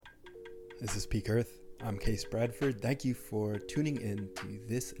This is Peak Earth. I'm Case Bradford. Thank you for tuning in to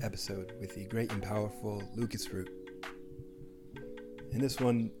this episode with the great and powerful Luc Root. In this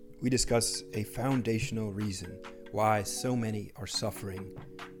one, we discuss a foundational reason why so many are suffering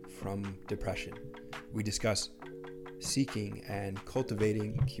from depression. We discuss seeking and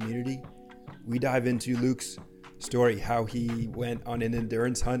cultivating community. We dive into Luc's story, how he went on an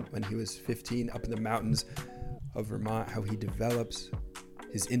endurance hunt when he was 15 up in the mountains of Vermont, how he develops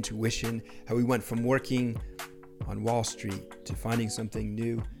his intuition, how he went from working on Wall Street to finding something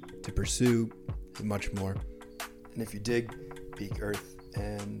new to pursue, and much more. And if you dig Peak Earth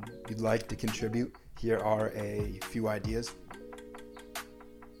and you'd like to contribute, here are a few ideas.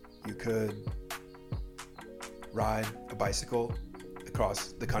 You could ride a bicycle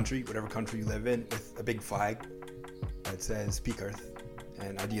across the country, whatever country you live in, with a big flag that says Peak Earth.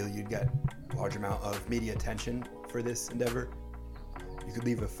 And ideally you'd get a large amount of media attention for this endeavor. You could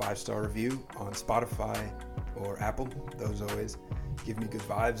leave a 5-star review on Spotify or Apple. Those always give me good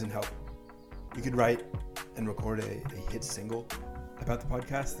vibes and help. You could write and record a hit single about the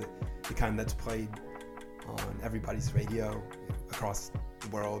podcast, the kind that's played on everybody's radio across the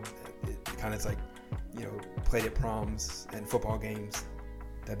world. It kind of is like, played at proms and football games.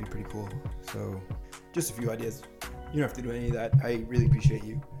 That'd be pretty cool. So just a few ideas. You don't have to do any of that. I really appreciate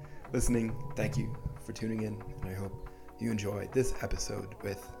you listening. Thank you for tuning in, and I hope you enjoy this episode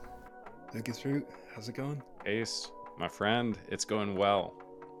with Luc Root. How's it going? Ace, my friend, it's going well.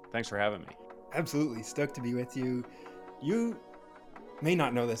 Thanks for having me. Absolutely. Stoked to be with you. You may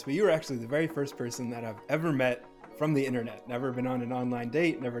not know this, but you were actually the very first person that I've ever met from the internet. Never been on an online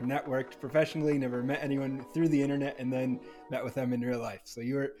date, never networked professionally, never met anyone through the internet, and then met with them in real life. So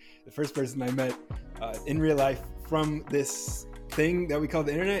you were the first person I met in real life from this thing that we call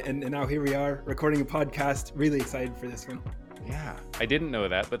the internet, and now here we are recording a podcast. Really excited for this one. Yeah, I didn't know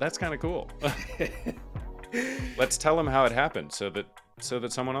that, but that's kind of cool. Let's tell them how it happened so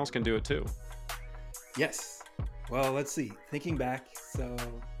that someone else can do it too. Yes. Well, let's see. Thinking back, so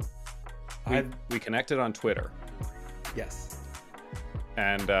we connected on Twitter. Yes.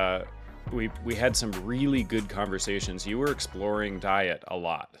 And we had some really good conversations. You were exploring diet a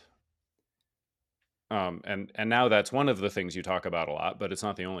lot. And now that's one of the things you talk about a lot, but it's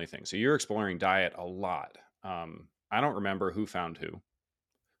not the only thing. So you're exploring diet a lot. I don't remember who found who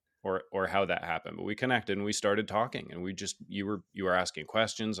or how that happened, but we connected and we started talking, and you were asking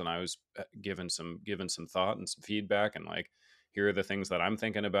questions, and I was given some thought and some feedback, and like, here are the things that I'm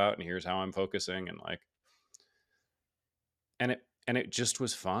thinking about, and here's how I'm focusing, and like, and it just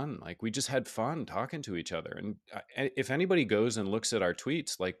was fun. Like, we just had fun talking to each other. And if anybody goes and looks at our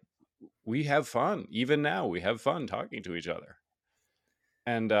tweets, like, we have fun. Even now, we have fun talking to each other.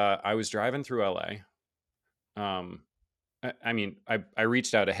 And I was driving through LA. I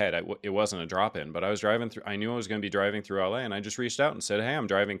reached out ahead. It wasn't a drop-in, but I was driving through. I knew I was going to be driving through LA, and I just reached out and said, "Hey, I'm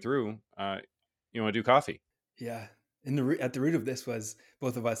driving through. You want to do coffee?" Yeah. And at the root of this was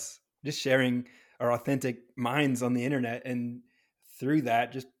both of us just sharing our authentic minds on the internet, and through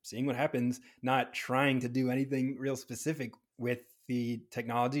that, just seeing what happens, not trying to do anything real specific with the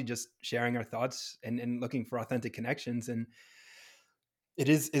technology, just sharing our thoughts and looking for authentic connections. And it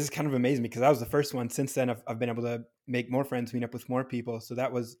is kind of amazing because that was the first one. Since then, I've been able to make more friends, meet up with more people. So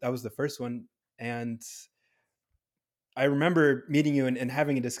that was the first one. And I remember meeting you and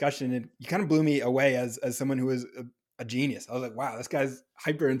having a discussion, and you kind of blew me away as someone who was a genius. I was like, wow, this guy's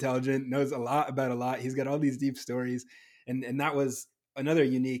hyper intelligent, knows a lot about a lot. He's got all these deep stories. And that was another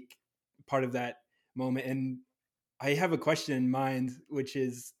unique part of that moment. And I have a question in mind, which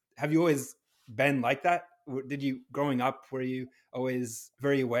is, have you always been like that? Did you, growing up, were you always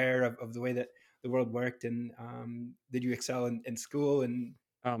very aware of the way that the world worked? And did you excel in school? And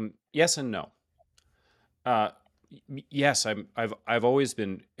yes and no. Yes, I've always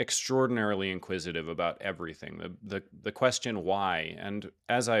been extraordinarily inquisitive about everything. The question why, and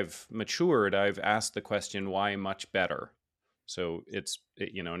as I've matured, I've asked the question why much better. So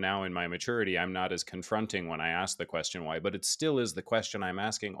now in my maturity, I'm not as confronting when I ask the question why, but it still is the question I'm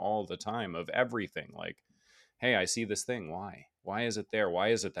asking all the time of everything. Like, hey, I see this thing. Why? Why is it there? Why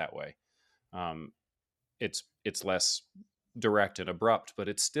is it that way? It's less direct and abrupt, but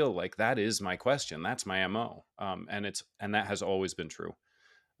it's still like, that is my question. That's my MO. And that has always been true.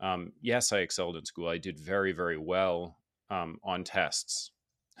 Yes, I excelled in school. I did very, very well on tests.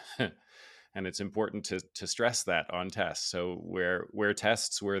 And it's important to stress that on tests. So where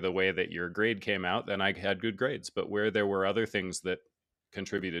tests were the way that your grade came out, then I had good grades. But where there were other things that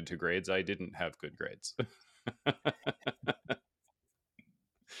contributed to grades, I didn't have good grades.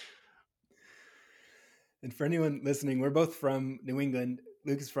 And for anyone listening, we're both from New England.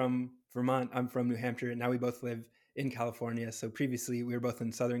 Luc is from Vermont. I'm from New Hampshire, and now we both live in California. So previously we were both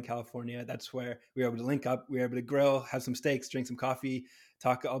in Southern California. That's where we were able to link up. We were able to grill, have some steaks, drink some coffee,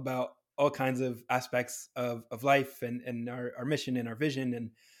 talk about all kinds of aspects of life and our mission and our vision.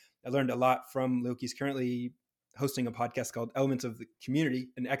 And I learned a lot from Luke. He's currently hosting a podcast called Elements of the Community,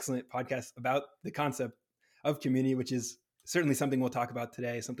 an excellent podcast about the concept of community, which is certainly something we'll talk about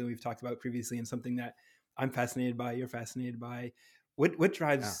today, something we've talked about previously, and something that I'm fascinated by, you're fascinated by. What Yeah.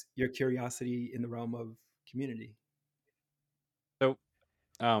 drives your curiosity in the realm of community? So,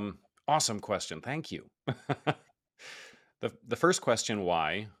 awesome question. Thank you. The first question,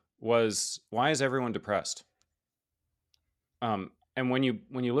 why, was why is everyone depressed? And when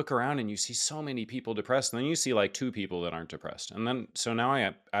you look around and you see so many people depressed, and then you see like two people that aren't depressed, and then so now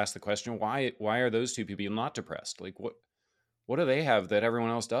I ask the question, why are those two people not depressed? Like what do they have that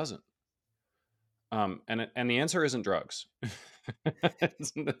everyone else doesn't? And the answer isn't drugs.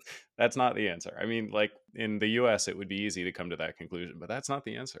 That's not the answer. I mean, like in the U.S., it would be easy to come to that conclusion, but that's not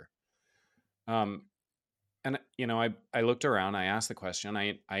the answer. Um, and I looked around, I asked the question,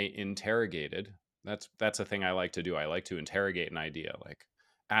 I interrogated. That's a thing I like to do. I like to interrogate an idea, like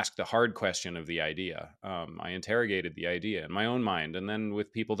ask the hard question of the idea. I interrogated the idea in my own mind, and then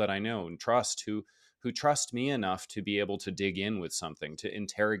with people that I know and trust, who trust me enough to be able to dig in with something, to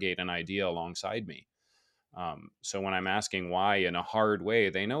interrogate an idea alongside me. So when I'm asking why in a hard way,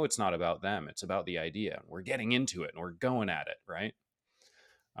 they know it's not about them; it's about the idea. We're getting into it and we're going at it, right?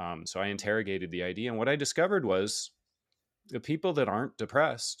 So I interrogated the idea, and what I discovered was the people that aren't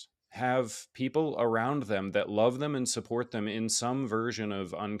depressed have people around them that love them and support them in some version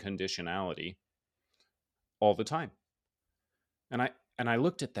of unconditionality all the time. And I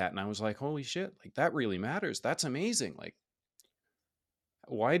looked at that and I was like, holy shit, like that really matters. That's amazing. Like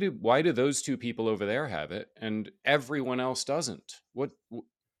why do those two people over there have it and everyone else doesn't?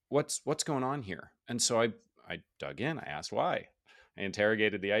 What's going on here? And so I dug in, I asked why. I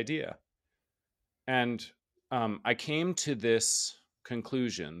interrogated the idea. And I came to this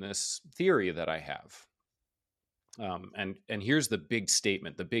conclusion, this theory that I have. And here's the big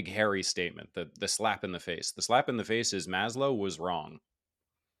statement, the big hairy statement, the slap in the face. The slap in the face is Maslow was wrong.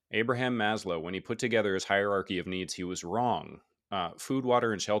 Abraham Maslow, when he put together his hierarchy of needs, he was wrong. Food,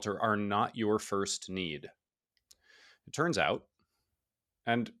 water, and shelter are not your first need. It turns out,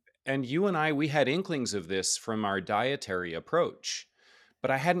 and you and I, we had inklings of this from our dietary approach,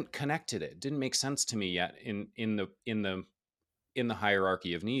 but I hadn't connected it. It didn't make sense to me yet in the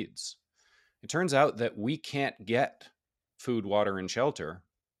hierarchy of needs. It turns out that we can't get food, water, and shelter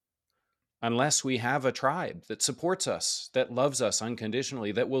unless we have a tribe that supports us, that loves us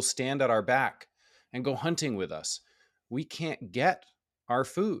unconditionally, that will stand at our back and go hunting with us. We can't get our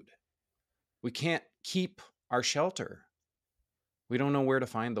food. We can't keep our shelter. We don't know where to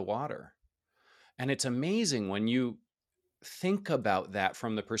find the water. And it's amazing when you think about that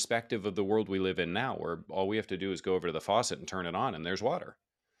from the perspective of the world we live in now, where all we have to do is go over to the faucet and turn it on and there's water.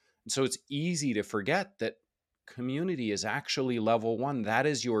 And so it's easy to forget that community is actually level one. That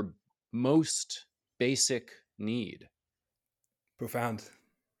is your most basic need. Profound.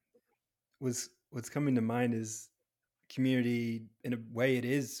 What's coming to mind is community. In a way, it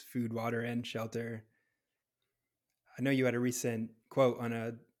is food, water, and shelter. I know you had a recent quote on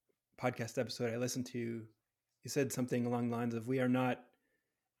a podcast episode I listened to. You said something along the lines of, "We are not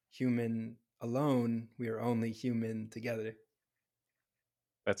human alone. We are only human together."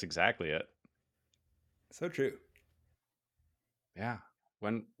 That's exactly it. So true. Yeah.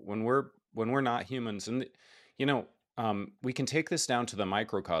 When we're not humans, and we can take this down to the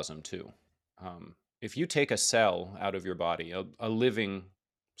microcosm too. If you take a cell out of your body, a living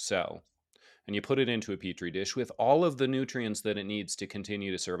cell, and you put it into a petri dish with all of the nutrients that it needs to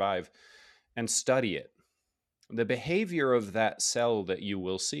continue to survive, and study it, the behavior of that cell that you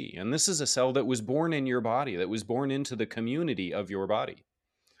will see, and this is a cell that was born in your body, that was born into the community of your body,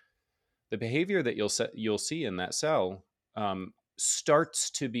 the behavior that you'll see in that cell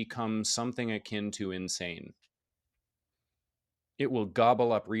starts to become something akin to insane. It will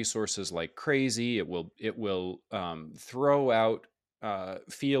gobble up resources like crazy. It will throw out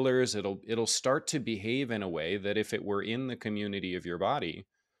feelers. It'll start to behave in a way that if it were in the community of your body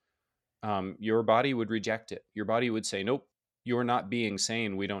would reject it. Your body would say, "Nope, you're not being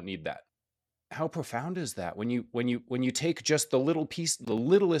sane. We don't need that." How profound is that when you take just the little piece, the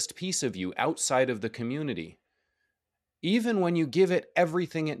littlest piece of you outside of the community, even when you give it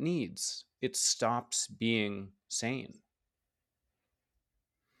everything it needs, it stops being sane.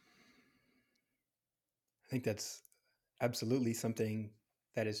 I think that's absolutely something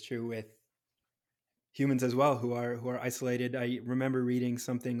that is true with humans as well who are isolated. I remember reading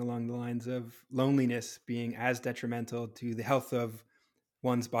something along the lines of loneliness being as detrimental to the health of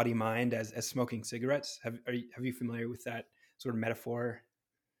one's body mind as smoking cigarettes. Have you familiar with that sort of metaphor?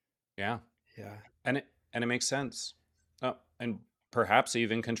 Yeah. Yeah. And it makes sense. And perhaps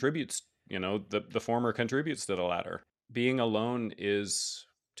even contributes, the former contributes to the latter. Being alone is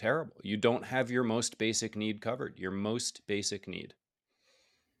terrible. You don't have your most basic need covered. Your most basic need.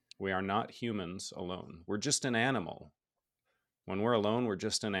 We are not humans alone. We're just an animal. When we're alone, we're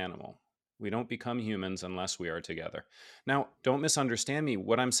just an animal. We don't become humans unless we are together. Now, don't misunderstand me.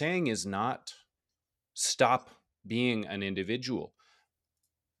 What I'm saying is not stop being an individual.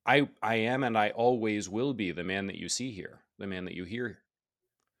 I am and I always will be the man that you see here, the man that you hear.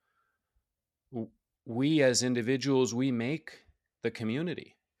 We as individuals, we make the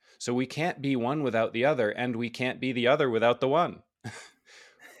community. So we can't be one without the other, and we can't be the other without the one.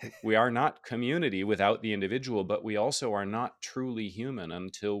 We are not community without the individual, but we also are not truly human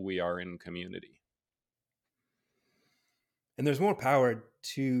until we are in community. And there's more power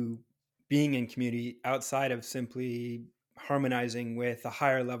to being in community outside of simply harmonizing with a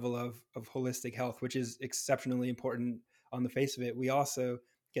higher level of holistic health, which is exceptionally important on the face of it. We also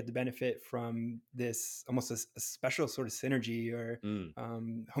get the benefit from this almost a special sort of synergy or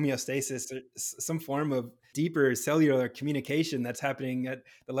Mm. homeostasis, or some form of deeper cellular communication that's happening at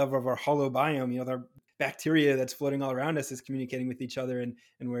the level of our holobiome. The bacteria that's floating all around us is communicating with each other, and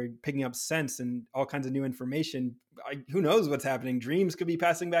we're picking up sense and all kinds of new information. Who knows what's happening? Dreams could be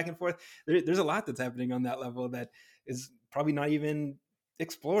passing back and forth. There's a lot that's happening on that level that is probably not even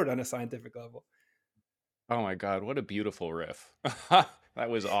explored on a scientific level. Oh my God, what a beautiful riff. That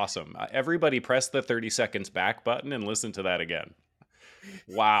was awesome. Everybody press the 30 seconds back button and listen to that again.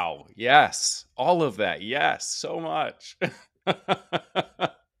 Wow. Yes. All of that. Yes. So much.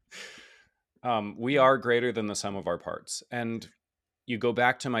 We are greater than the sum of our parts. And you go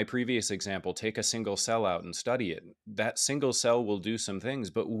back to my previous example, take a single cell out and study it. That single cell will do some things,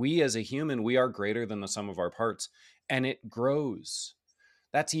 but we as a human, we are greater than the sum of our parts, and it grows.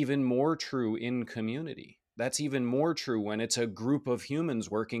 That's even more true in community. That's even more true when it's a group of humans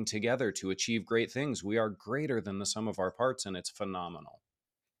working together to achieve great things. We are greater than the sum of our parts, and it's phenomenal.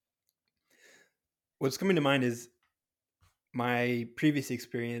 What's coming to mind is my previous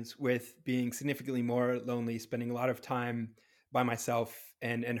experience with being significantly more lonely, spending a lot of time by myself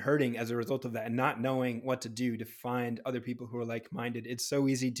and hurting as a result of that, and not knowing what to do to find other people who are like-minded. It's so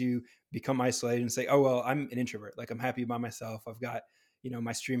easy to become isolated and say, oh well, I'm an introvert, like I'm happy by myself, I've got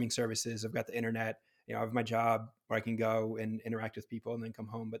my streaming services, I've got the internet, I have my job where I can go and interact with people and then come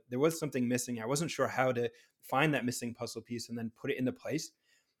home. But there was something missing. I wasn't sure how to find that missing puzzle piece and then put it into place.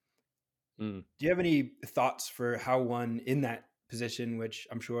 Mm. Do you have any thoughts for how one in that position, which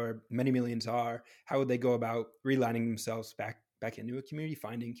I'm sure many millions are, how would they go about realigning themselves back into a community,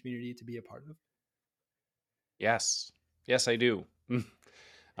 finding community to be a part of? Yes. Yes, I do.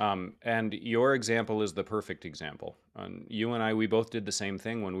 And your example is the perfect example. You and I, we both did the same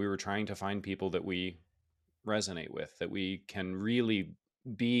thing when we were trying to find people that we resonate with, that we can really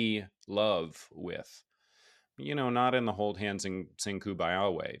be love with. Not in the hold hands and sing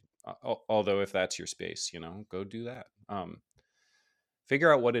kumbaya way. Although if that's your space, go do that.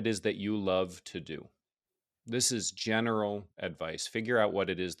 Figure out what it is that you love to do. This is general advice. Figure out what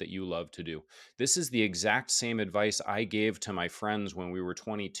it is that you love to do. This is the exact same advice I gave to my friends when we were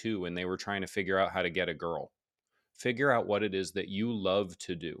 22 and they were trying to figure out how to get a girl. Figure out what it is that you love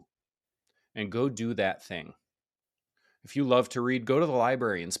to do and go do that thing. If you love to read, go to the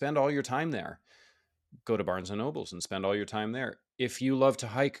library and spend all your time there. Go to Barnes and Nobles and spend all your time there. If you love to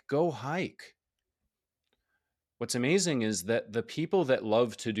hike, go hike. What's amazing is that the people that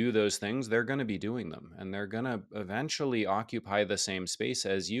love to do those things, they're going to be doing them and they're going to eventually occupy the same space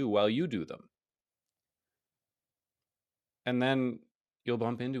as you while you do them. And then you'll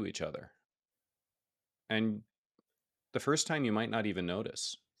bump into each other. And the first time you might not even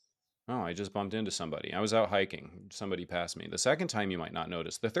notice. Oh, I just bumped into somebody. I was out hiking. Somebody passed me. The second time you might not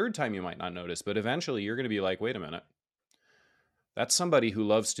notice. The third time you might not notice. But eventually you're going to be like, wait a minute. That's somebody who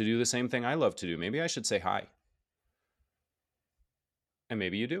loves to do the same thing I love to do. Maybe I should say hi. And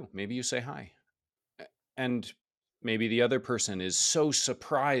maybe you do. Maybe you say hi. And maybe the other person is so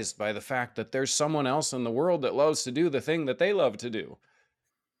surprised by the fact that there's someone else in the world that loves to do the thing that they love to do.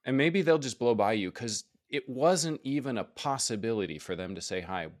 And maybe they'll just blow by you because it wasn't even a possibility for them to say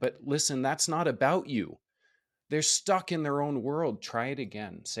hi. But listen, that's not about you. They're stuck in their own world. Try it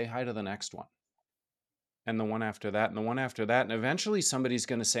again. Say hi to the next one. And the one after that, and the one after that. And eventually somebody's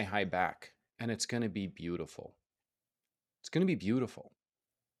going to say hi back. And it's going to be beautiful. It's going to be beautiful.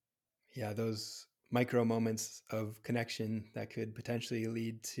 Yeah, those micro moments of connection that could potentially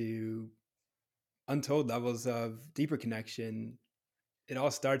lead to untold levels of deeper connection. It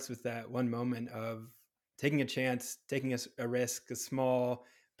all starts with that one moment of taking a chance, taking a risk, a small,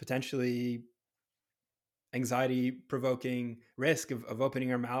 potentially anxiety provoking risk of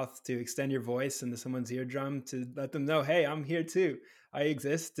opening our mouth to extend your voice into someone's eardrum to let them know, hey, I'm here too. I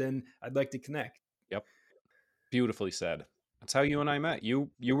exist and I'd like to connect. Yep. Beautifully said. That's how you and I met. You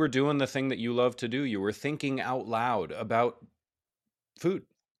were doing the thing that you love to do. You were thinking out loud about food,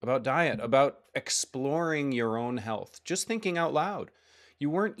 about diet, about exploring your own health. Just thinking out loud. You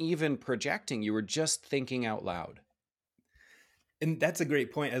weren't even projecting, you were just thinking out loud. And that's a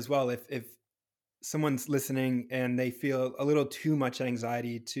great point as well. If someone's listening and they feel a little too much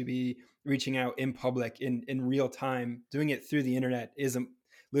anxiety to be reaching out in public in real time, doing it through the internet is a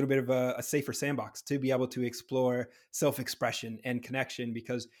little bit of a safer sandbox to be able to explore self-expression and connection,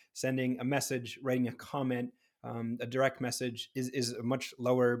 because sending a message, writing a comment, a direct message is a much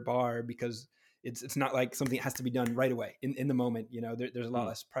lower bar, because it's not like something that has to be done right away in the moment. There's a lot Mm,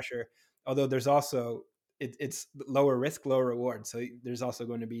 less pressure, although there's also it's lower risk, lower reward. So there's also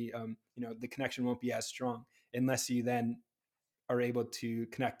going to be, the connection won't be as strong unless you then are able to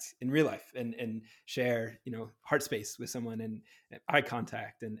connect in real life and share, heart space with someone, and eye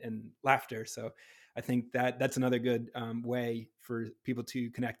contact and laughter. So I think that that's another good way for people to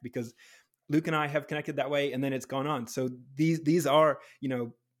connect, because Luke and I have connected that way, and then it's gone on. So these are,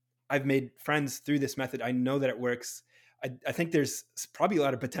 I've made friends through this method. I know that it works. I think there's probably a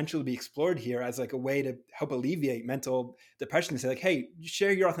lot of potential to be explored here as like a way to help alleviate mental depression. To say like, hey,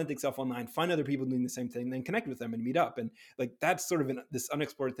 share your authentic self online, find other people doing the same thing, then connect with them and meet up. And like that's sort of this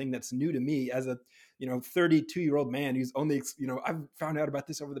unexplored thing that's new to me as a 32-year-old man who's only I've found out about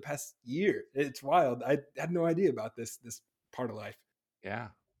this over the past year. It's wild. I had no idea about this part of life. yeah.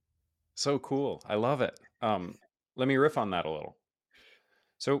 So cool. I love it. Let me riff on that a little.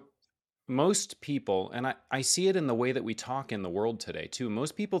 So most people, and I see it in the way that we talk in the world today too,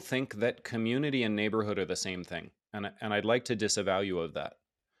 most people think that community and neighborhood are the same thing. And I'd like to disavow you of that.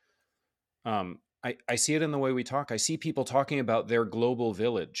 I see it in the way we talk. I see people talking about their global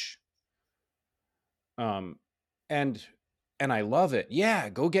village. Um, and and I love it. Yeah,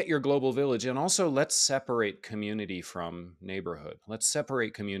 go get your global village. And also let's separate community from neighborhood. Let's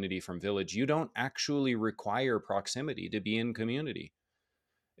separate community from village. You don't actually require proximity to be in community.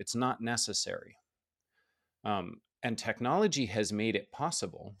 It's not necessary. And technology has made it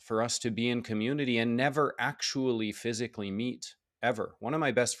possible for us to be in community and never actually physically meet ever. One of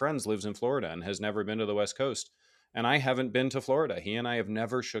my best friends lives in Florida and has never been to the West Coast. And I haven't been to Florida. He and I have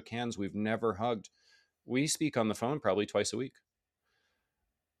never shook hands. We've never hugged. We speak on the phone probably twice a week.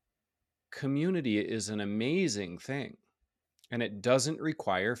 Community is an amazing thing. And it doesn't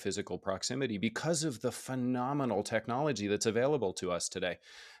require physical proximity because of the phenomenal technology that's available to us today.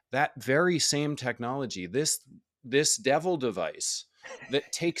 That very same technology, this devil device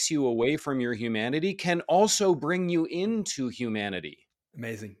that takes you away from your humanity, can also bring you into humanity.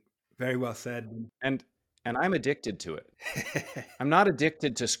 Amazing. Very well said. And I'm addicted to it. I'm not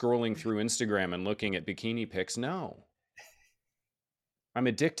addicted to scrolling through Instagram and looking at bikini pics. No. I'm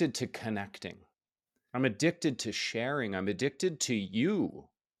addicted to connecting. I'm addicted to sharing. I'm addicted to you,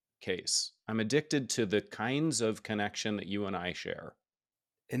 Case. I'm addicted to the kinds of connection that you and I share.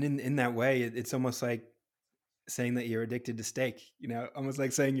 And in that way, it's almost like saying that you're addicted to steak, almost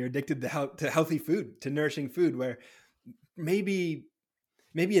like saying you're addicted to healthy food, to nourishing food, where maybe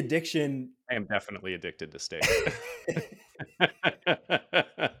addiction. I am definitely addicted to steak.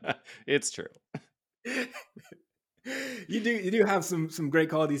 It's true. You do have some great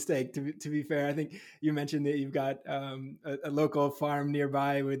quality steak. To be fair, I think you mentioned that you've got a local farm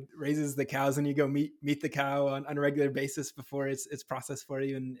nearby with raises the cows, and you go meet the cow on a regular basis before it's processed for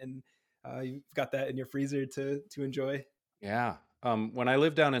you, and you've got that in your freezer to enjoy. Yeah. When I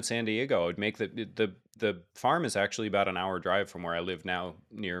lived down in San Diego, I would make the farm is actually about an hour drive from where I live now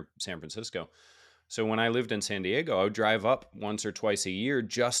near San Francisco. So when I lived in San Diego, I would drive up once or twice a year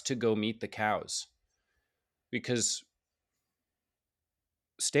just to go meet the cows, because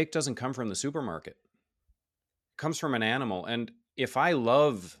steak doesn't come from the supermarket. It comes from an animal. And if I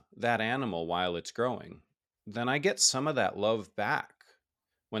love that animal while it's growing, then I get some of that love back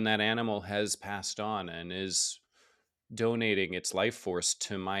when that animal has passed on and is donating its life force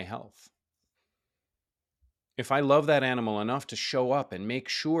to my health. If I love that animal enough to show up and make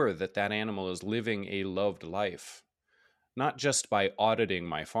sure that that animal is living a loved life, not just by auditing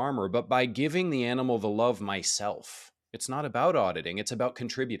my farmer, but by giving the animal the love myself. It's not about auditing, it's about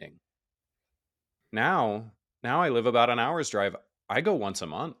contributing. Now I live about an hour's drive. I go once a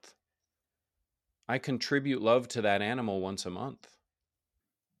month. I contribute love to that animal once a month.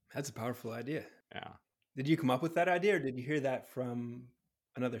 That's a powerful idea. Yeah. Did you come up with that idea, or did you hear that from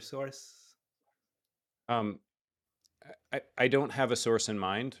another source? Um, I don't have a source in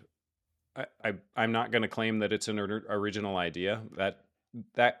mind. I'm not going to claim that it's an original idea.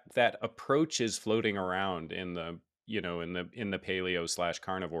 That approach is floating around in the in the paleo /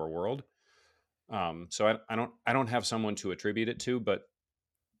 carnivore world. So I don't have someone to attribute it to, but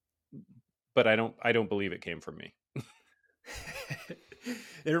I don't believe it came from me.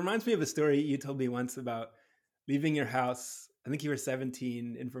 It reminds me of a story you told me once about leaving your house. I think you were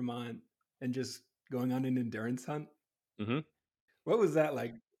 17 in Vermont and just going on an endurance hunt. Hmm. What was that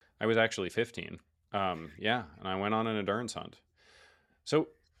like? I was actually 15. Yeah, and I went on an endurance hunt. So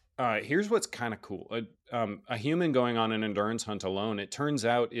here's what's kind of cool. A human going on an endurance hunt alone, it turns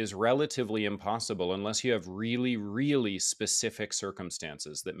out, is relatively impossible unless you have really, really specific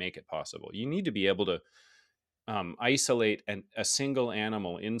circumstances that make it possible. You need to be able to isolate a single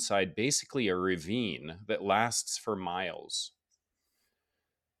animal inside basically a ravine that lasts for miles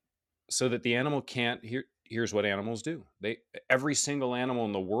so that the animal can't. Here's what animals do. Every single animal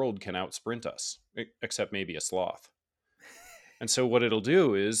in the world can outsprint us, except maybe a sloth. And so what it'll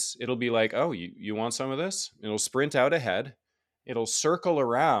do is it'll be like, oh, you want some of this? It'll sprint out ahead. It'll circle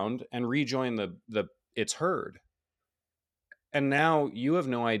around and rejoin the its herd. And now you have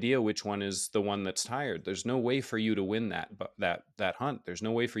no idea which one is the one that's tired. There's no way for you to win that hunt. There's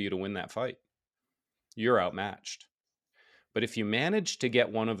no way for you to win that fight. You're outmatched. But if you manage to get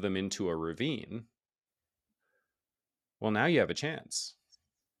one of them into a ravine, well, now you have a chance.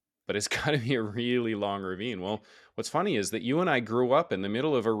 But it's got to be a really long ravine. Well, what's funny is that you and I grew up in the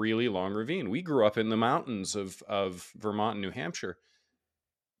middle of a really long ravine. We grew up in the mountains of Vermont and New Hampshire.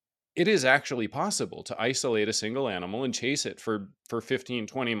 It is actually possible to isolate a single animal and chase it for 15,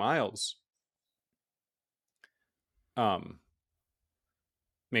 20 miles. Um,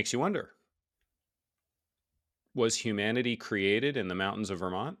 Makes you wonder, was humanity created in the mountains of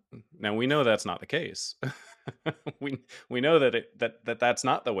Vermont? Now we know that's not the case. we know that's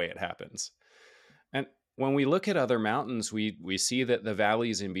not the way it happens. And when we look at other mountains, we see that the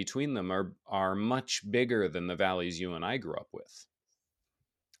valleys in between them are much bigger than the valleys you and I grew up with.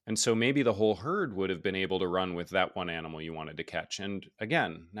 And so maybe the whole herd would have been able to run with that one animal you wanted to catch. And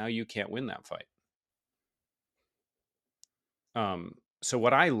again, now you can't win that fight. So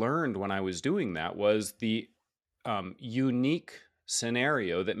what I learned when I was doing that was the unique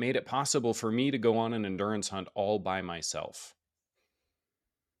scenario that made it possible for me to go on an endurance hunt all by myself,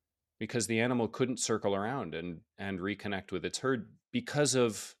 because the animal couldn't circle around and reconnect with its herd because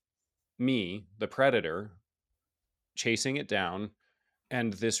of me, the predator, chasing it down,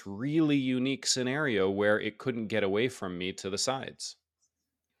 and this really unique scenario where it couldn't get away from me to the sides.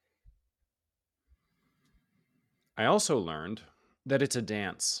 I also learned that it's a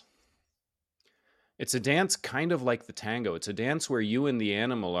dance. It's a dance kind of like the tango. It's a dance where you and the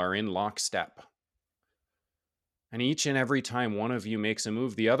animal are in lockstep. And each and every time one of you makes a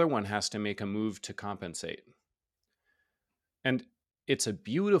move, the other one has to make a move to compensate. And it's a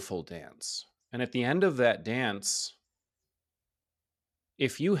beautiful dance. And at the end of that dance,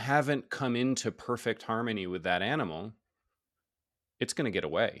 if you haven't come into perfect harmony with that animal, it's going to get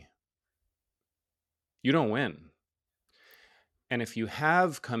away. You don't win. And if you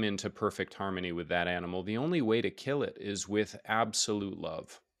have come into perfect harmony with that animal, the only way to kill it is with absolute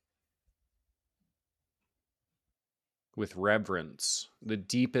love, with reverence, the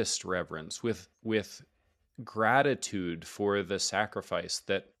deepest reverence, with gratitude for the sacrifice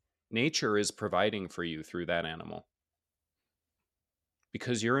that nature is providing for you through that animal.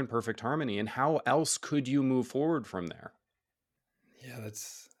 Because you're in perfect harmony. And how else could you move forward from there? Yeah,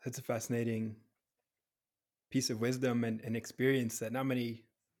 that's a fascinating piece of wisdom and experience that not many,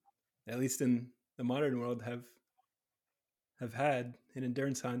 at least in the modern world, have had an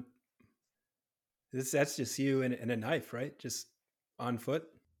endurance hunt. That's just you and a knife, right? Just on foot.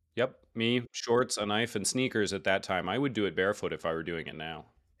 Yep, me, shorts, a knife, and sneakers at that time. I would do it barefoot if I were doing it now.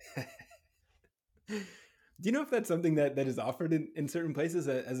 Do you know if that's something that is offered in certain places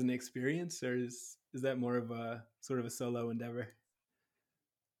as an experience, or is that more of a sort of a solo endeavor?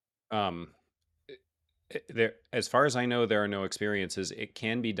 Um, there, as far as I know, there are no experiences. It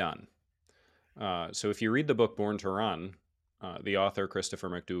can be done. So if you read the book Born to Run, the author Christopher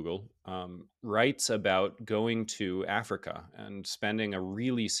McDougall writes about going to Africa and spending a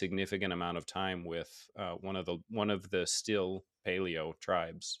really significant amount of time with one of the still paleo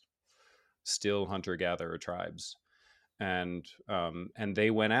tribes, still hunter gatherer tribes, and they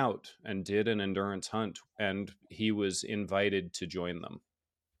went out and did an endurance hunt, and he was invited to join them.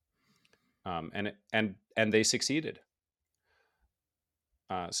 And they succeeded.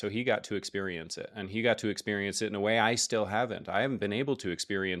 So he got to experience it, and he got to experience it in a way I still haven't. I haven't been able to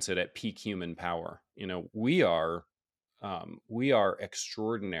experience it at peak human power. We are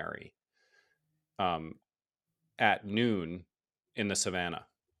extraordinary um, at noon in the savannah.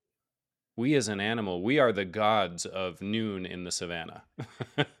 We as an animal, we are the gods of noon in the savannah.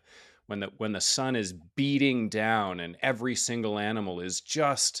 When the sun is beating down and every single animal is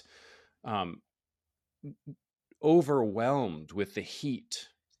just um, overwhelmed with the heat,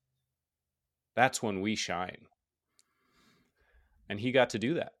 that's when we shine. And he got to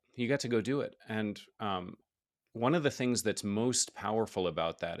do that. He got to go do it. And one of the things that's most powerful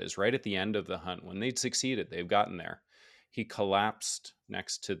about that is right at the end of the hunt, when they'd succeeded, they've gotten there. He collapsed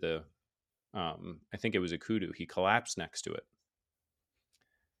next to I think it was a kudu. He collapsed next to it.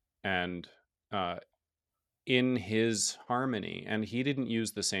 And uh, in his harmony, and he didn't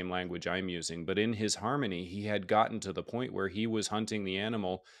use the same language I'm using, but in his harmony, he had gotten to the point where he was hunting the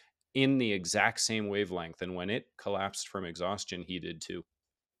animal in the exact same wavelength. And when it collapsed from exhaustion, he did too.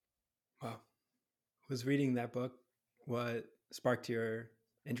 Wow. Was reading that book what sparked your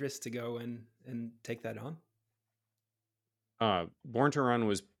interest to go and take that on? Born to Run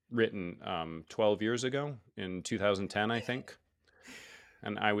was written 12 years ago in 2010, I think.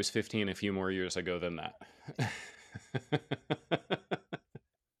 And I was 15 a few more years ago than that.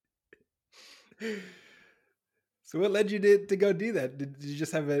 So what led you to go do that? Did you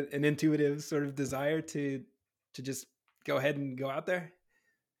just have an intuitive sort of desire to just go ahead and go out there?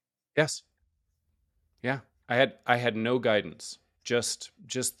 Yes. Yeah. I had no guidance. Just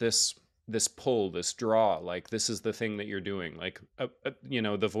this pull, this draw, like this is the thing that you're doing, like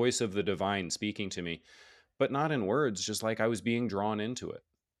the voice of the divine speaking to me, but not in words, just like I was being drawn into it.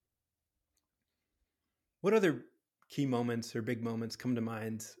 What other key moments or big moments come to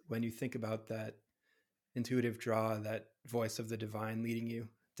mind when you think about that intuitive draw, that voice of the divine leading you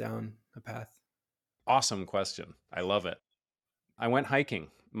down a path? Awesome question. I love it. I went hiking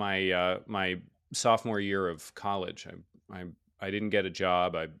my sophomore year of college. I didn't get a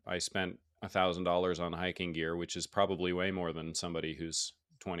job. I spent $1,000 on hiking gear, which is probably way more than somebody who's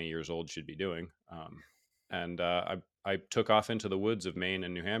 20 years old should be doing. And I took off into the woods of Maine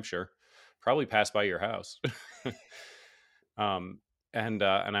and New Hampshire, probably passed by your house. um, and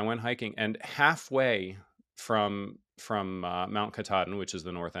I went hiking, and halfway from Mount Katahdin, which is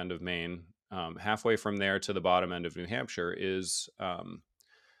the north end of Maine, halfway from there to the bottom end of New Hampshire is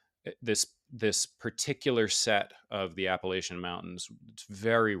this particular set of the Appalachian Mountains. It's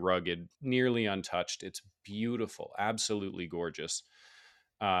very rugged, nearly untouched. It's beautiful, absolutely gorgeous.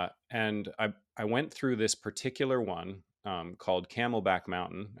 And I went through this particular one called Camelback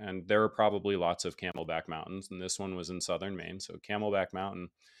Mountain, and there are probably lots of Camelback Mountains, and this one was in southern Maine. So Camelback Mountain,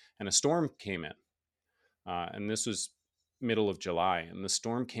 and a storm came in, and this was middle of July, and the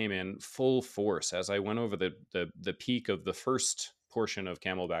storm came in full force. As I went over the peak of the first portion of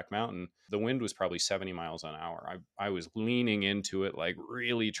Camelback Mountain, the wind was probably 70 miles an hour. I was leaning into it, like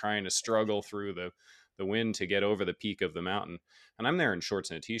really trying to struggle through the wind to get over the peak of the mountain. And I'm there in shorts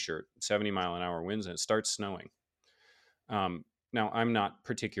and a t-shirt, 70-mile-an-hour winds, and it starts snowing. Now, I'm not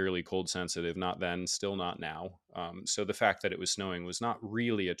particularly cold sensitive, not then, still not now. So the fact that it was snowing was not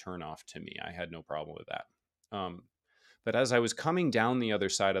really a turnoff to me. I had no problem with that. But as I was coming down the other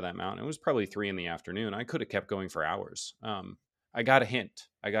side of that mountain, it was probably 3 in the afternoon. I could have kept going for hours. I got a hint.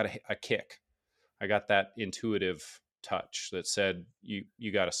 I got a kick. I got that intuitive touch that said,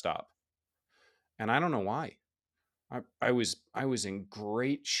 "You got to stop." And I don't know why. I was in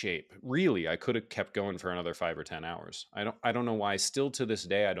great shape. Really, I could have kept going for another 5 or 10 hours. I don't know why. Still to this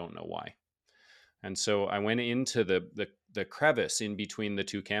day, I don't know why. And so I went into the crevice in between the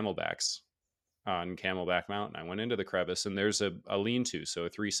two camelbacks on Camelback Mountain. I went into the crevice, and there's a lean-to, so a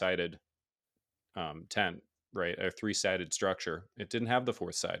three-sided tent, right? A three-sided structure. It didn't have the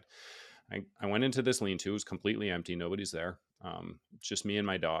fourth side. I went into this lean-to. It was completely empty. Nobody's there. Just me and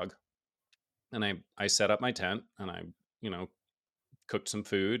my dog. And I set up my tent, and I, you know, cooked some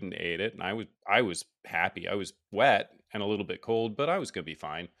food and ate it. And I was happy. I was wet and a little bit cold, but I was gonna be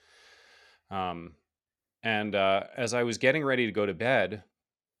fine. And as I was getting ready to go to bed,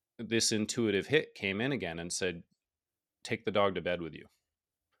 this intuitive hit came in again and said, "Take the dog to bed with you."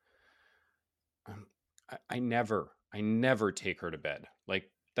 Um, I never take her to bed.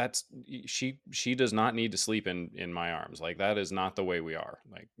 Like that's she does not need to sleep in my arms. Like that is not the way we are.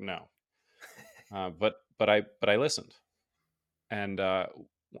 Like no. But I listened, and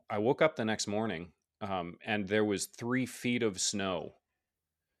I woke up the next morning, and there was 3 feet of snow.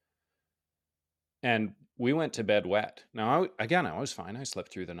 And we went to bed wet. Now, again, I was fine. I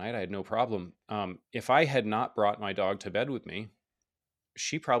slept through the night. I had no problem. If I had not brought my dog to bed with me,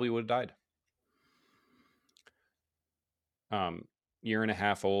 she probably would have died. Year and a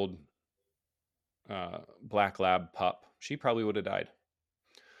half old, black lab pup. She probably would have died.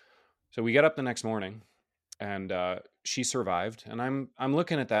 So we get up the next morning, and she survived. And I'm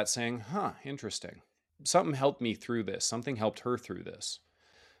looking at that, saying, "Huh, interesting. Something helped me through this. Something helped her through this."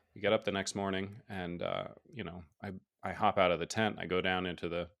 We get up the next morning, and I hop out of the tent. I go down into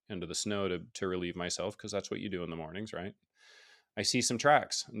the snow to relieve myself, because that's what you do in the mornings, right? I see some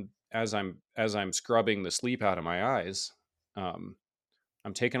tracks, and as I'm scrubbing the sleep out of my eyes, um,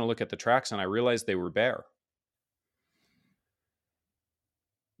 I'm taking a look at the tracks, and I realized they were bare.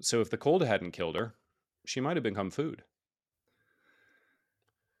 So if the cold hadn't killed her, she might have become food.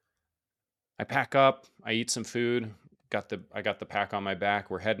 I pack up, I eat some food, I got the pack on my back.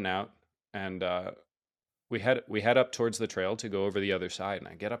 We're heading out, and we head up towards the trail to go over the other side. And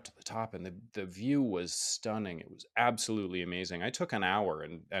I get up to the top, and the view was stunning. It was absolutely amazing. I took an hour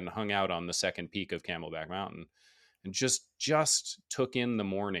and hung out on the second peak of Camelback Mountain, and just took in the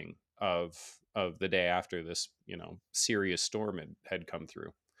morning of the day after this, serious storm had come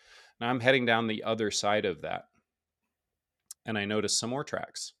through. Now I'm heading down the other side of that, and I notice some more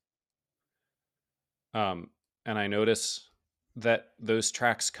tracks. And I notice that those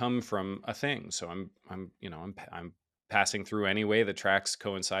tracks come from a thing. So I'm passing through anyway. The tracks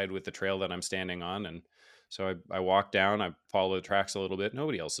coincide with the trail that I'm standing on, and so I walk down. I follow the tracks a little bit.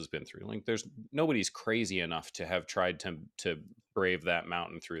 Nobody else has been through. Like, nobody's crazy enough to have tried to brave that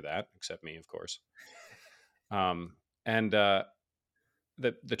mountain through that, except me, of course. And the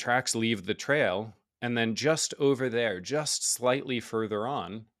tracks leave the trail, and then just over there, just slightly further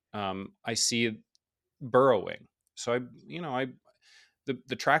on, I see burrowing. So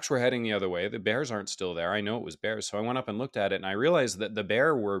the tracks were heading the other way. The bears aren't still there. I know it was bears. So I went up and looked at it, and I realized that the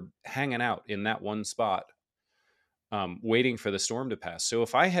bear were hanging out in that one spot, waiting for the storm to pass. So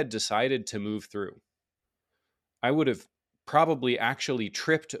if I had decided to move through, I would have probably actually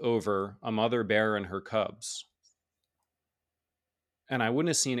tripped over a mother bear and her cubs. And I wouldn't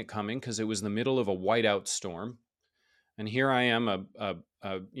have seen it coming, because it was the middle of a whiteout storm. And here I am,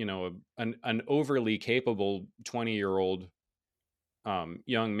 an overly capable 20-year-old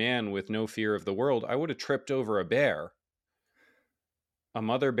young man with no fear of the world. I would have tripped over a bear, a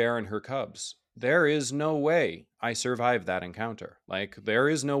mother bear and her cubs. There is no way I survived that encounter. Like, there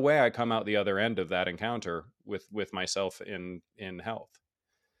is no way I come out the other end of that encounter with myself in health.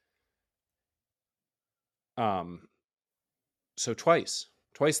 So twice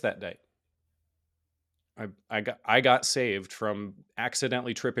that day, I got saved from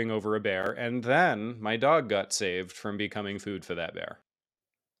accidentally tripping over a bear, and then my dog got saved from becoming food for that bear.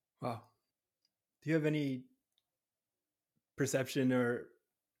 Wow. Do you have any perception or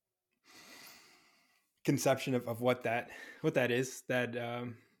conception of what that is, that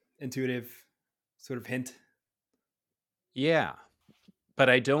intuitive sort of hint? Yeah, but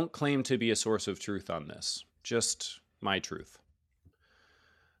I don't claim to be a source of truth on this. Just my truth.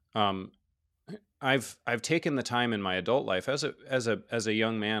 I've taken the time in my adult life as a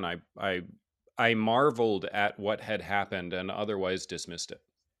young man. I marveled at what had happened and otherwise dismissed it.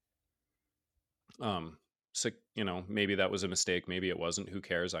 So maybe that was a mistake. Maybe it wasn't. Who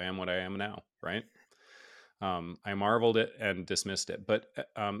cares? I am what I am now, right? I marveled it and dismissed it. But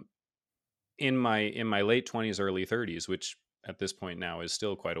in my late 20s, early 30s, which at this point now is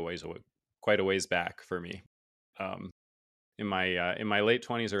still quite a ways back for me. In my late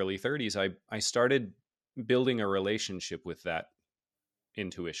 20s, early 30s, I started building a relationship with that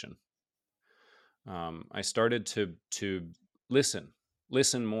intuition. I started to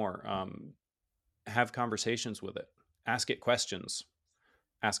listen more, have conversations with it, ask it questions,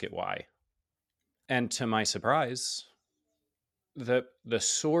 ask it why. And to my surprise, the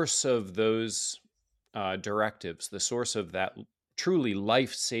source of those directives, the source of that truly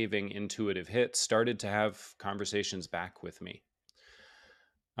life-saving intuitive hit, started to have conversations back with me.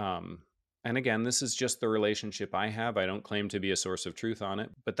 And again, this is just the relationship I have. I don't claim to be a source of truth on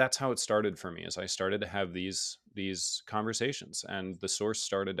it, but that's how it started for me. As I started to have these conversations, and the source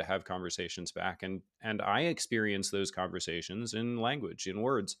started to have conversations back, and I experienced those conversations in language, in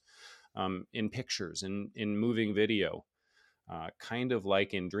words, in pictures, in moving video, kind of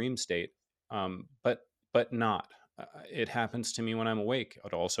like in dream state, but not. It happens to me when I'm awake.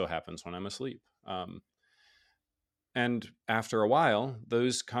 It also happens when I'm asleep. And after a while,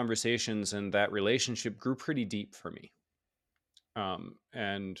 those conversations and that relationship grew pretty deep for me.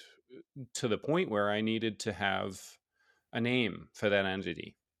 And to the point where I needed to have a name for that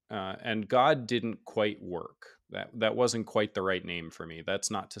entity. And God didn't quite work. That wasn't quite the right name for me. That's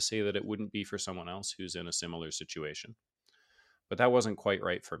not to say that it wouldn't be for someone else who's in a similar situation, but that wasn't quite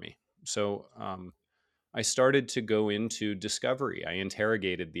right for me. So I started to go into discovery. I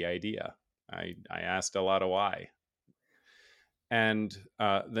interrogated the idea. I asked a lot of why. And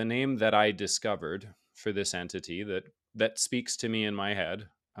the name that I discovered for this entity that speaks to me in my head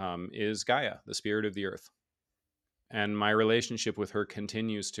is Gaia, the spirit of the earth. And my relationship with her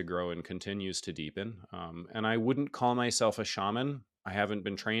continues to grow and continues to deepen. And I wouldn't call myself a shaman. I haven't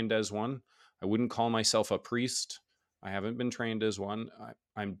been trained as one. I wouldn't call myself a priest. I haven't been trained as one.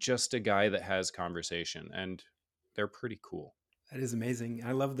 I'm just a guy that has conversation, and they're pretty cool. That is amazing.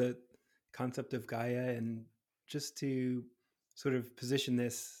 I love the concept of Gaia, and just to sort of position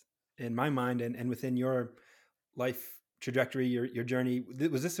this in my mind and within your life trajectory, your journey.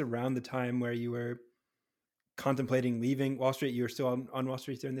 Was this around the time where you were contemplating leaving Wall Street? You were still on Wall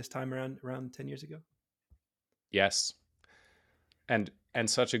Street during this time around 10 years ago? Yes. And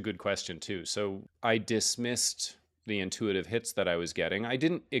such a good question too. So I dismissed the intuitive hits that I was getting. I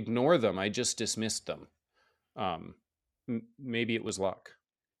didn't ignore them. I just dismissed them. Um, Maybe it was luck.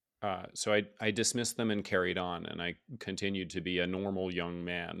 So I dismissed them and carried on, and I continued to be a normal young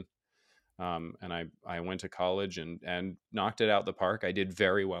man. And I went to college and knocked it out the park. I did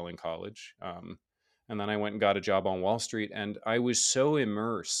very well in college. And then I went and got a job on Wall Street, and I was so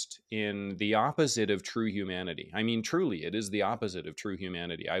immersed in the opposite of true humanity. I mean, truly, it is the opposite of true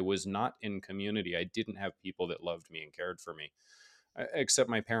humanity. I was not in community. I didn't have people that loved me and cared for me, except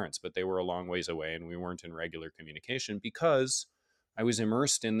my parents, but they were a long ways away, and we weren't in regular communication because I was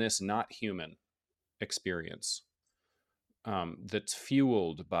immersed in this not human experience that's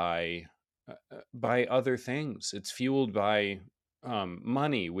fueled by other things. It's fueled by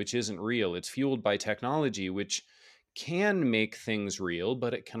money, which isn't real. It's fueled by technology, which can make things real,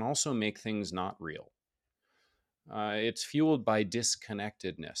 but it can also make things not real. It's fueled by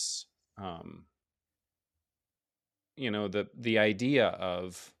disconnectedness. Um, the idea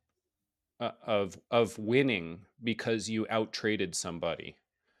of winning because you out traded somebody.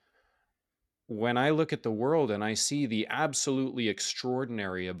 When I look at the world and I see the absolutely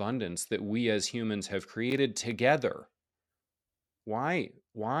extraordinary abundance that we as humans have created together, why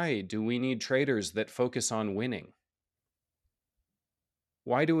do we need traders that focus on winning?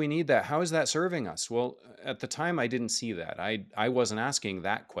 Why do we need that? How is that serving us? Well, at the time I didn't see that. I wasn't asking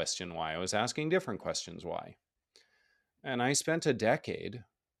that question why. I was asking different questions why. And I spent a decade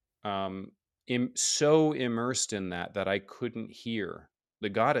so immersed in that I couldn't hear the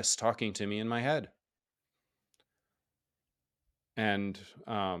goddess talking to me in my head. And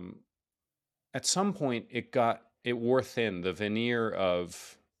at some point it wore thin. The veneer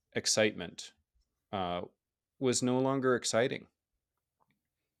of excitement was no longer exciting.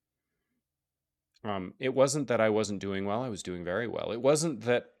 It wasn't that I wasn't doing well. I was doing very well. It wasn't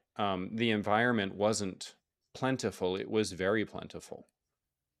that the environment wasn't plentiful. It was very plentiful,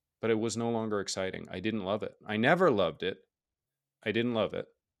 but it was no longer exciting. I didn't love it. I never loved it. I didn't love it,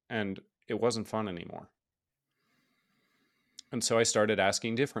 and it wasn't fun anymore. And so I started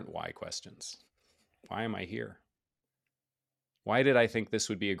asking different why questions. Why am I here? Why did I think this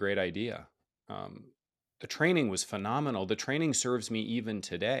would be a great idea? The training was phenomenal. The training serves me even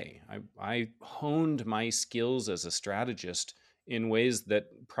today. I honed my skills as a strategist in ways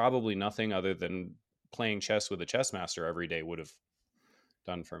that probably nothing other than playing chess with a chess master every day would have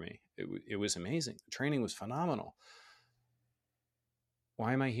done for me. It was amazing. The training was phenomenal.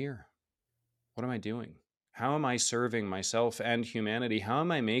 Why am I here? What am I doing? How am I serving myself and humanity? How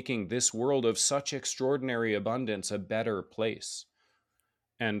am I making this world of such extraordinary abundance a better place?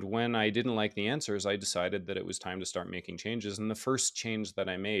 And when I didn't like the answers, I decided that it was time to start making changes. And the first change that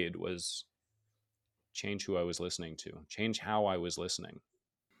I made was change who I was listening to, change how I was listening.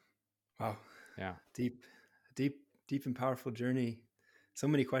 Wow. Yeah. Deep, deep and powerful journey. So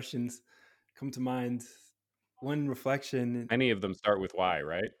many questions come to mind. One reflection. Many of them start with why,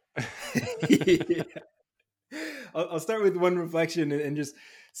 right? Yeah. I'll start with one reflection and just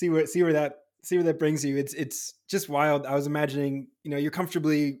see where that brings you. It's just wild. I was imagining, you're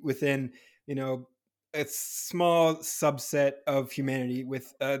comfortably within, a small subset of humanity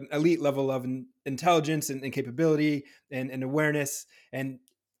with an elite level of intelligence and capability and awareness. And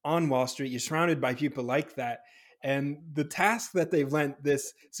on Wall Street, you're surrounded by people like that. And the task that they've lent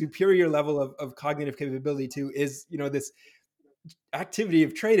this superior level of cognitive capability to is, this activity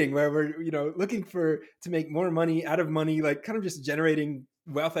of trading where we're looking to make more money out of money, like kind of just generating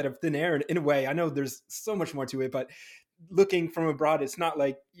wealth out of thin air in a way. I know there's so much more to it, but looking from abroad, it's not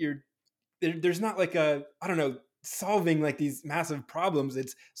like there's not like a, I don't know, solving like these massive problems.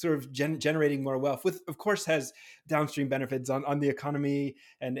 It's sort of generating more wealth, with of course has downstream benefits on the economy,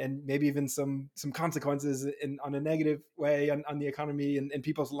 and maybe even some consequences on a negative way on the economy and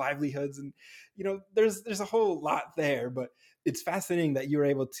people's livelihoods. And there's a whole lot there, but it's fascinating that you were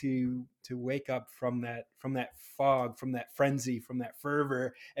able to wake up from that fog, from that frenzy, from that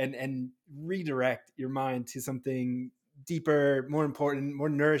fervor, and redirect your mind to something deeper, more important, more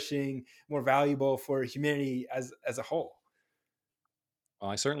nourishing, more valuable for humanity as a whole. Well,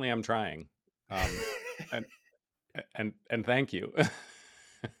 I certainly am trying. Um, and and thank you.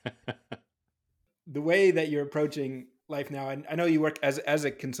 The way that you're approaching life now, and I know you work as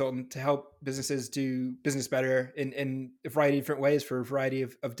a consultant to help businesses do business better in a variety of different ways for a variety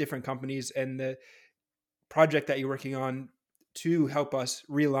of different companies, and the project that you're working on to help us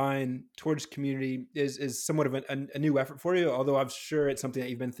realign towards community is somewhat of a new effort for you, although I'm sure it's something that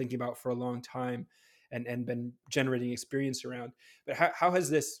you've been thinking about for a long time and been generating experience around. But how has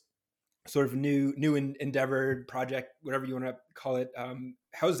this sort of new endeavor, project, whatever you want to call it,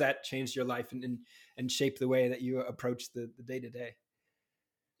 how's that changed your life and shaped the way that you approach the day to day?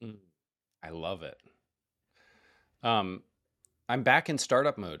 Mm, I love it. Um, I'm back in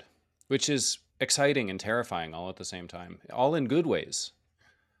startup mode, which is exciting and terrifying all at the same time, all in good ways.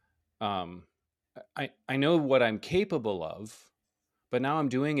 Um, I know what I'm capable of, but now I'm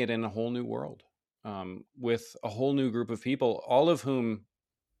doing it in a whole new world, with a whole new group of people, all of whom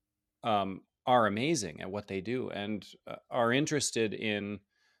are amazing at what they do and are interested in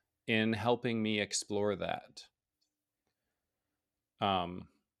helping me explore that. Um,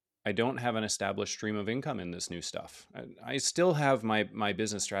 I don't have an established stream of income in this new stuff. I still have my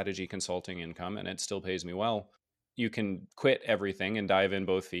business strategy consulting income, and it still pays me well. You can quit everything and dive in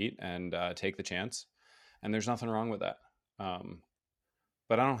both feet and take the chance, and there's nothing wrong with that. Um,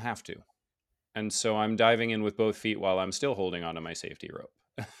 but I don't have to, and so I'm diving in with both feet while I'm still holding onto my safety rope.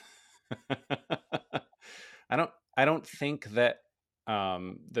 I don't think that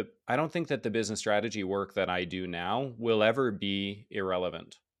I don't think that the business strategy work that I do now will ever be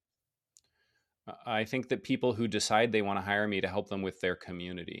irrelevant. I think that people who decide they want to hire me to help them with their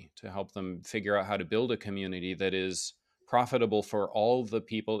community, to help them figure out how to build a community that is profitable for all the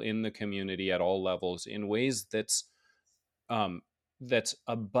people in the community at all levels in ways um, that's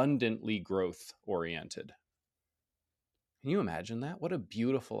abundantly growth oriented. Can you imagine that? What a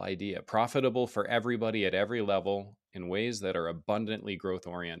beautiful idea. Profitable for everybody at every level in ways that are abundantly growth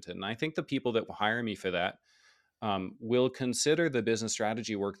oriented. And I think the people that will hire me for that will consider the business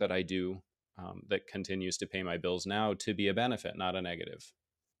strategy work that I do, that continues to pay my bills now, to be a benefit, not a negative.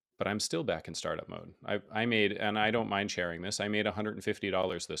 But I'm still back in startup mode. I made, and I don't mind sharing this, I made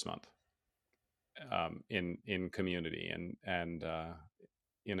 $150 this month, in community and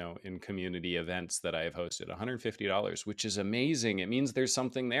in community events that I have hosted. $150, which is amazing. It means there's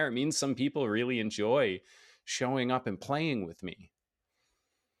something there. It means some people really enjoy showing up and playing with me.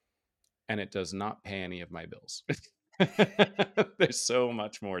 And it does not pay any of my bills. There's so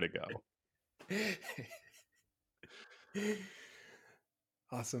much more to go.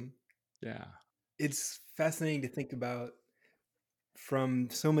 Awesome. Yeah. It's fascinating to think about from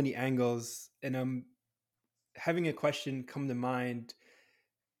so many angles, and I'm having a question come to mind,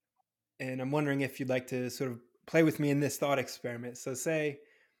 and I'm wondering if you'd like to sort of play with me in this thought experiment. So say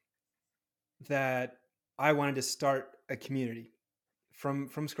that I wanted to start a community from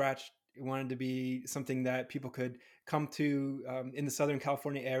scratch. It wanted to be something that people could come to, in the Southern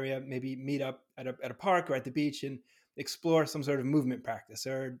California area, maybe meet up at a park or at the beach and explore some sort of movement practice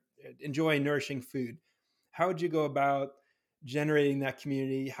or enjoy nourishing food. How would you go about generating that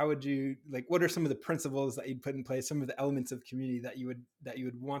community? How would you, like, what are some of the principles that you'd put in place, some of the elements of community that you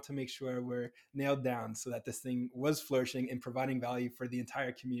would want to make sure were nailed down so that this thing was flourishing and providing value for the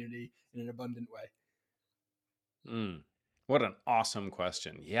entire community in an abundant way? Mm. What an awesome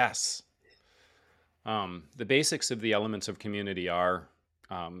question. Yes. The basics of the elements of community are,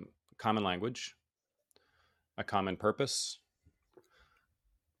 common language, a common purpose,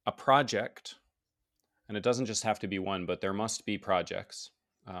 a project, and it doesn't just have to be one, but there must be projects,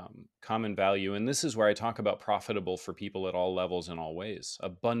 common value. And this is where I talk about profitable for people at all levels in all ways,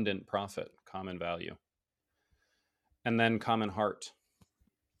 abundant profit, common value, and then common heart.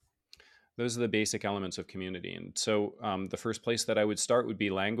 Those are the basic elements of community. And so, the first place that I would start would be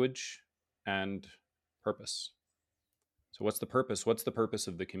language and purpose. So what's the purpose? What's the purpose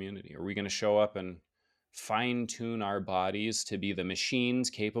of the community? Are we going to show up and fine tune our bodies to be the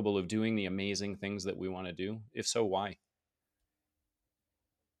machines capable of doing the amazing things that we want to do? If so, why?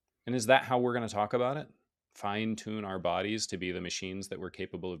 And is that how we're going to talk about it? fine tune our bodies to be the machines that we're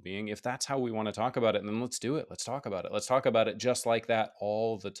capable of being. If that's how we want to talk about it, then let's do it. Let's talk about it. Let's talk about it just like that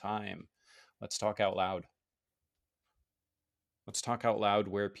all the time. Let's talk out loud. Let's talk out loud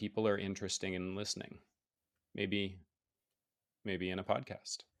where people are interested in listening. Maybe in a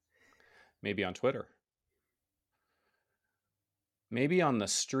podcast. Maybe on Twitter. Maybe on the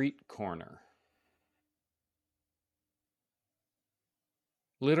street corner.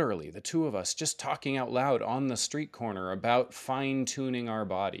 Literally, the two of us just talking out loud on the street corner about fine-tuning our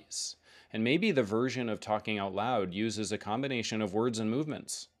bodies. And maybe the version of talking out loud uses a combination of words and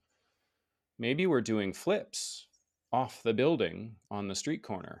movements. Maybe we're doing flips off the building on the street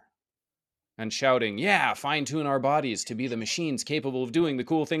corner and shouting, yeah, fine-tune our bodies to be the machines capable of doing the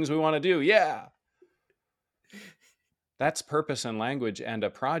cool things we want to do. Yeah. That's purpose and language and a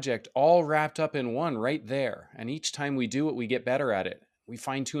project all wrapped up in one right there. And each time we do it, we get better at it. We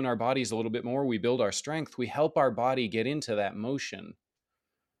fine tune our bodies a little bit more. We build our strength. We help our body get into that motion.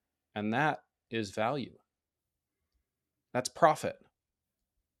 And that is value. That's profit.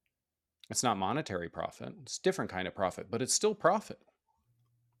 It's not monetary profit. It's a different kind of profit, but it's still profit.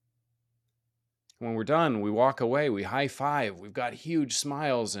 When we're done, we walk away, we high five, we've got huge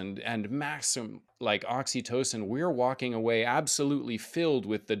smiles and maximum like oxytocin. We're walking away absolutely filled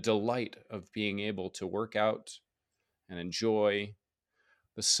with the delight of being able to work out and enjoy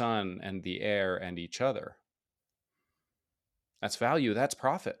the sun and the air and each other. That's value, that's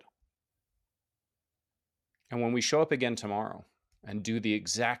profit. And when we show up again tomorrow and do the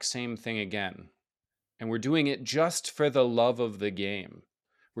exact same thing again, and we're doing it just for the love of the game,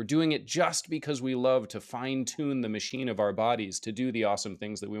 we're doing it just because we love to fine-tune the machine of our bodies to do the awesome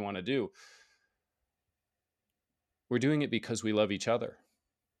things that we want to do. We're doing it because we love each other.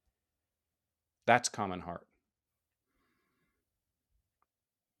 That's common heart.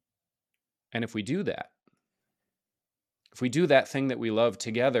 And if we do that thing that we love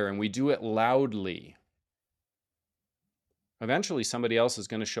together and we do it loudly, eventually somebody else is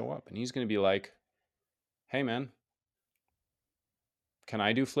going to show up and he's going to be like, hey, man, can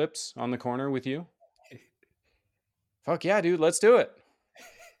I do flips on the corner with you? Fuck yeah, dude, let's do it.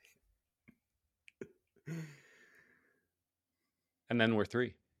 And then we're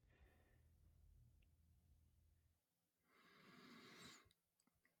 3.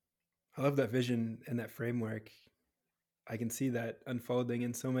 I love that vision and that framework. I can see that unfolding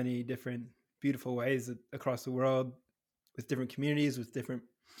in so many different beautiful ways across the world, with different communities, with different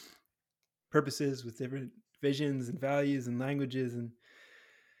purposes, with different visions and values and languages. And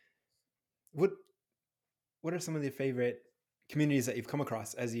what are some of the favorite communities that you've come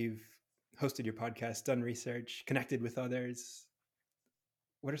across as you've hosted your podcast, done research, connected with others?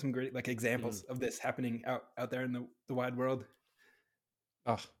 What are some great examples of this happening out there in the wide world?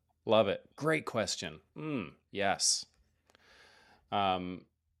 Oh, love it. Great question. Yes.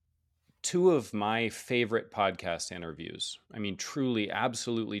 2 of my favorite podcast interviews, I mean, truly,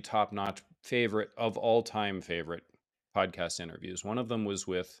 absolutely top-notch favorite of all time favorite podcast interviews. One of them was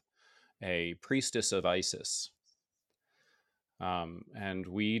with a priestess of Isis. And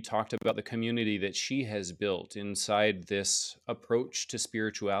we talked about the community that she has built inside this approach to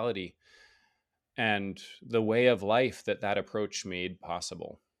spirituality and the way of life that approach made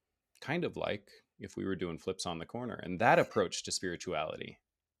possible. Kind of like if we were doing flips on the corner and that approach to spirituality.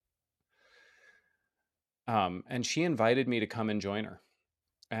 And she invited me to come and join her.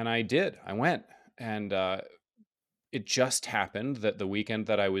 And I did. I went. And it just happened that the weekend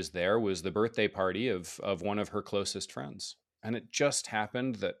that I was there was the birthday party of one of her closest friends. And it just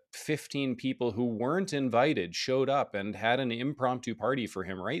happened that 15 people who weren't invited showed up and had an impromptu party for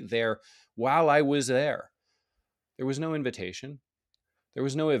him right there while I was there. There was no invitation. There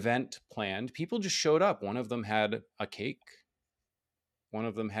was no event planned. People just showed up. One of them had a cake. One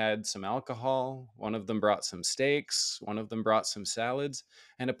of them had some alcohol. One of them brought some steaks. One of them brought some salads.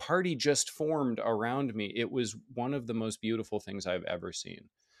 And a party just formed around me. It was one of the most beautiful things I've ever seen.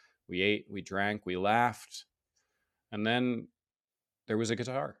 We ate, we drank, we laughed. And then there was a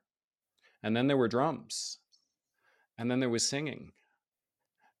guitar. And then there were drums. And then there was singing.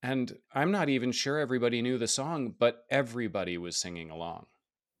 And I'm not even sure everybody knew the song, but everybody was singing along.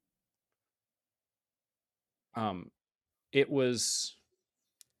 It was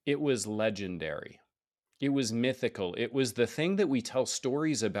legendary. It was mythical. It was the thing that we tell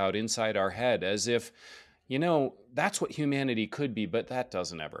stories about inside our head as if, that's what humanity could be, but that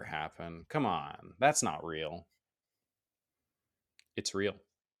doesn't ever happen. Come on, that's not real. It's real.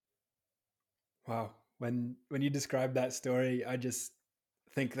 Wow. When you describe that story, I just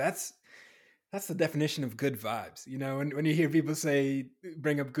think that's That's the definition of good vibes. When you hear people say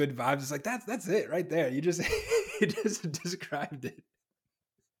bring up good vibes, it's like that's it right there. You just you just described it.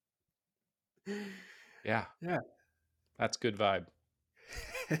 Yeah, Yeah. that's good vibe.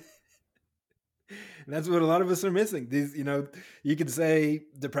 And that's what a lot of us are missing. You could say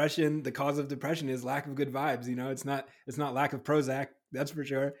depression, the cause of depression is lack of good vibes. It's not lack of Prozac, that's for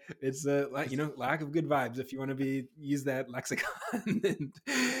sure. It's lack of good vibes. If you want to use that lexicon, and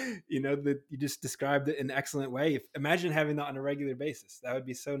that you just described it in an excellent way. Imagine having that on a regular basis. That would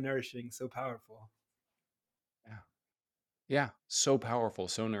be so nourishing, so powerful. Yeah. Yeah, so powerful,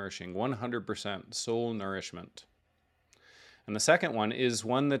 so nourishing. 100% soul nourishment. And the second one is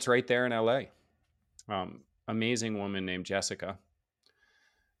one that's right there in LA. Amazing woman named Jessica.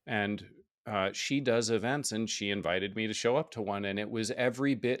 And she does events, and she invited me to show up to one. And it was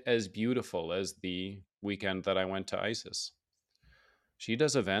every bit as beautiful as the weekend that I went to ISIS. She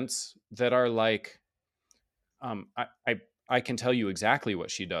does events that are like, I can tell you exactly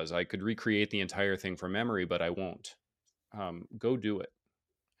what she does. I could recreate the entire thing from memory, but I won't. Go do it.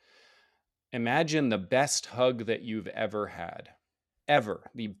 Imagine the best hug that you've ever had. Ever.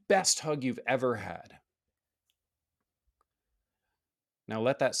 The best hug you've ever had. Now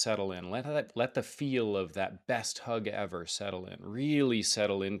let that settle in. Let the feel of that best hug ever settle in. Really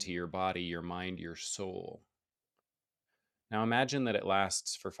settle into your body, your mind, your soul. Now imagine that it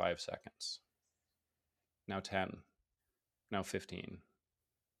lasts for 5 seconds. Now 10. Now 15.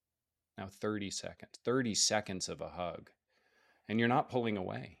 Now 30 seconds. 30 seconds of a hug. And you're not pulling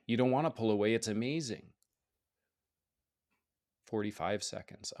away. You don't want to pull away. It's amazing. 45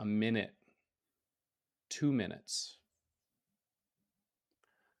 seconds. A minute. 2 minutes.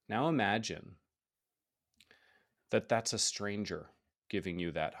 Now imagine that that's a stranger giving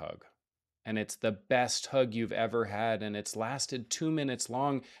you that hug. And it's the best hug you've ever had, and it's lasted 2 minutes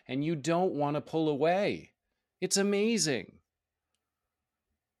long, and you don't want to pull away. It's amazing.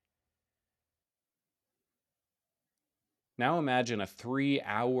 Now imagine a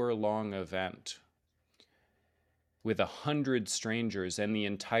 3-hour-long event with 100 strangers, and the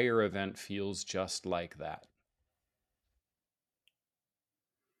entire event feels just like that.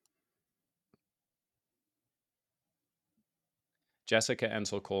 Jessica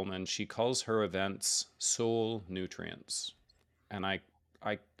Ensel Coleman, she calls her events soul nutrients. And I,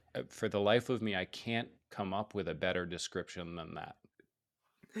 for the life of me, I can't come up with a better description than that.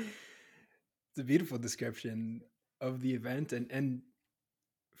 It's a beautiful description of the event and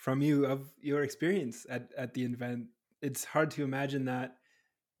from you of your experience at the event. It's hard to imagine that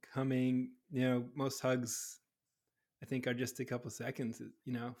coming. Most hugs, I think, are just a couple seconds.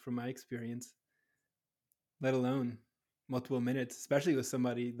 From my experience, let alone multiple minutes, especially with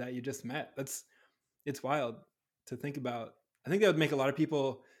somebody that you just met. It's wild to think about. I think that would make a lot of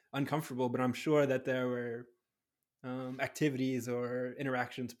people uncomfortable, but I'm sure that there were activities or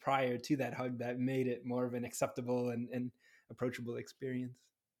interactions prior to that hug that made it more of an acceptable and approachable experience.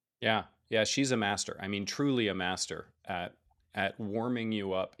 Yeah. Yeah. She's a master. I mean, truly a master at warming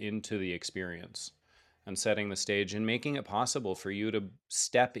you up into the experience and setting the stage and making it possible for you to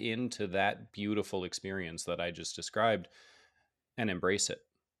step into that beautiful experience that I just described and embrace it.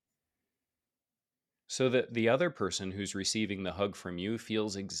 So that the other person who's receiving the hug from you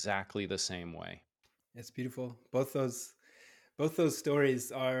feels exactly the same way. It's beautiful. Both those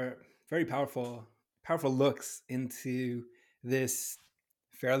stories are very powerful looks into this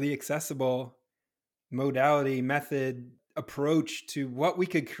fairly accessible modality, method, approach to what we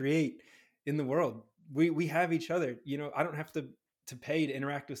could create in the world. We have each other. I don't have to pay to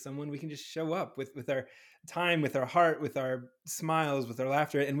interact with someone. We can just show up with our time, with our heart, with our smiles, with our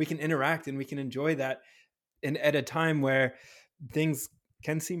laughter, and we can interact and we can enjoy that. And at a time where things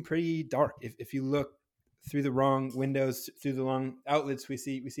can seem pretty dark, if you look through the wrong windows, through the wrong outlets, we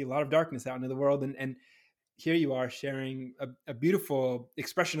see a lot of darkness out into the world. And here you are sharing a beautiful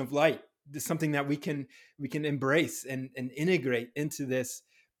expression of light. This is something that we can embrace and integrate into this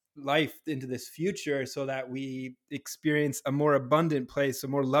life, into this future, so that we experience a more abundant place, a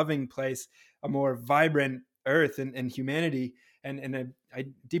more loving place, a more vibrant earth and humanity. And I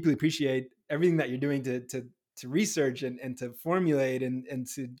deeply appreciate everything that you're doing to research and to formulate and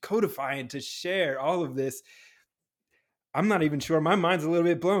to codify and to share all of this. I'm not even sure. My mind's a little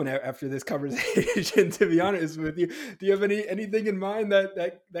bit blown after this conversation, to be honest with you. Do you have anything in mind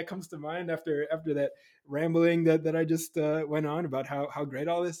that comes to mind after that rambling that I just went on about how great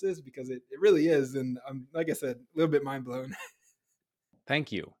all this is? Because it really is. And like I said, a little bit mind blown.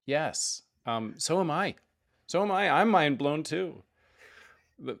 Thank you. Yes. So am I. So am I. I'm mind blown too.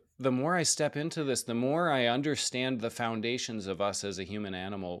 The more I step into this, the more I understand the foundations of us as a human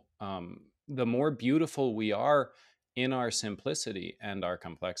animal. the more beautiful we are in our simplicity and our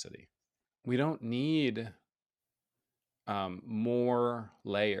complexity. We don't need more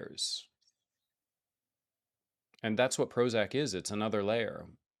layers. And that's what Prozac is. It's another layer.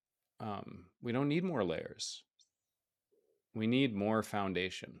 We don't need more layers. We need more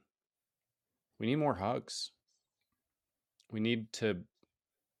foundation. We need more hugs. We need to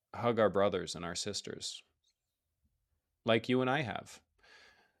hug our brothers and our sisters like you and I have.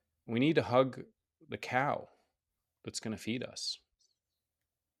 We need to hug the cow that's going to feed us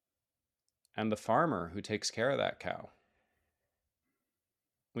and the farmer who takes care of that cow.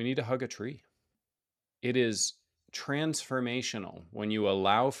 We need to hug a tree. It is transformational when you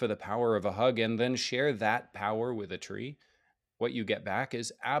allow for the power of a hug and then share that power with a tree. What you get back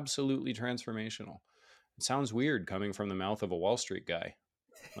is absolutely transformational. It sounds weird coming from the mouth of a Wall Street guy.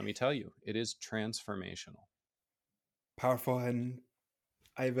 Let me tell you, it is transformational. Powerful. And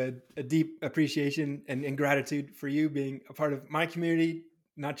I have a deep appreciation and gratitude for you being a part of my community,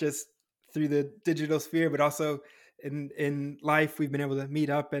 not just through the digital sphere, but also in life. We've been able to meet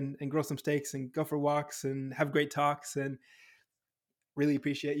up and grow some steaks and go for walks and have great talks, and really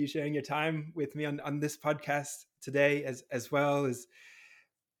appreciate you sharing your time with me on this podcast today as well. Is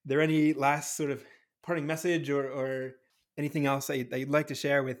there any last sort of parting message or anything else that you'd like to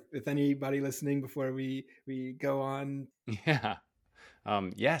share with anybody listening before we go on? Yeah.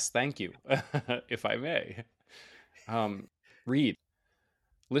 Yes, thank you. If I may. Read.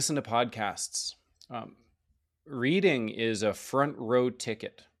 Listen to podcasts. Reading is a front row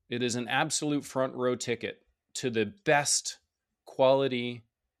ticket. It is an absolute front row ticket to the best quality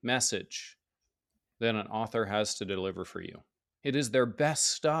message that an author has to deliver for you. It is their best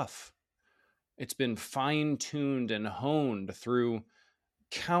stuff. It's been fine-tuned and honed through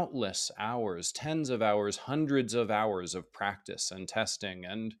countless hours, tens of hours, hundreds of hours of practice and testing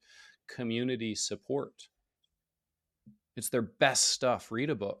and community support. It's their best stuff. Read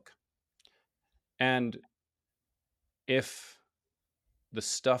a book. And if the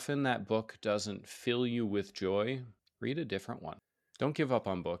stuff in that book doesn't fill you with joy, read a different one. Don't give up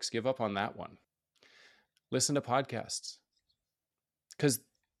on books. Give up on that one. Listen to podcasts. Because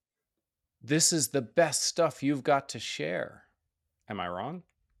this is the best stuff you've got to share. Am I wrong?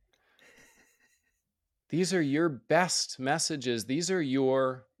 These are your best messages. These are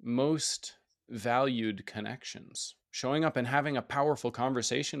your most valued connections. Showing up and having a powerful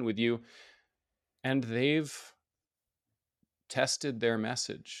conversation with you, and they've tested their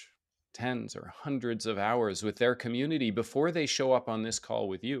message tens or hundreds of hours with their community before they show up on this call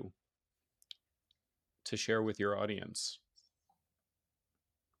with you to share with your audience.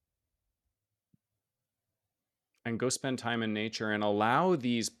 And go spend time in nature and allow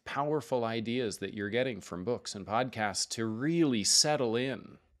these powerful ideas that you're getting from books and podcasts to really settle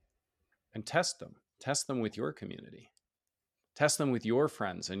in and test them. Test them with your community. Test them with your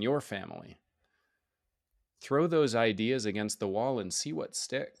friends and your family. Throw those ideas against the wall and see what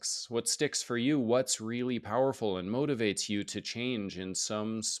sticks. What sticks for you, what's really powerful and motivates you to change in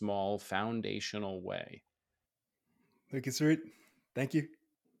some small foundational way. Lucas Root, thank you.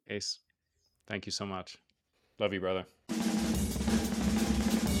 Ace, thank you so much. Love you, brother.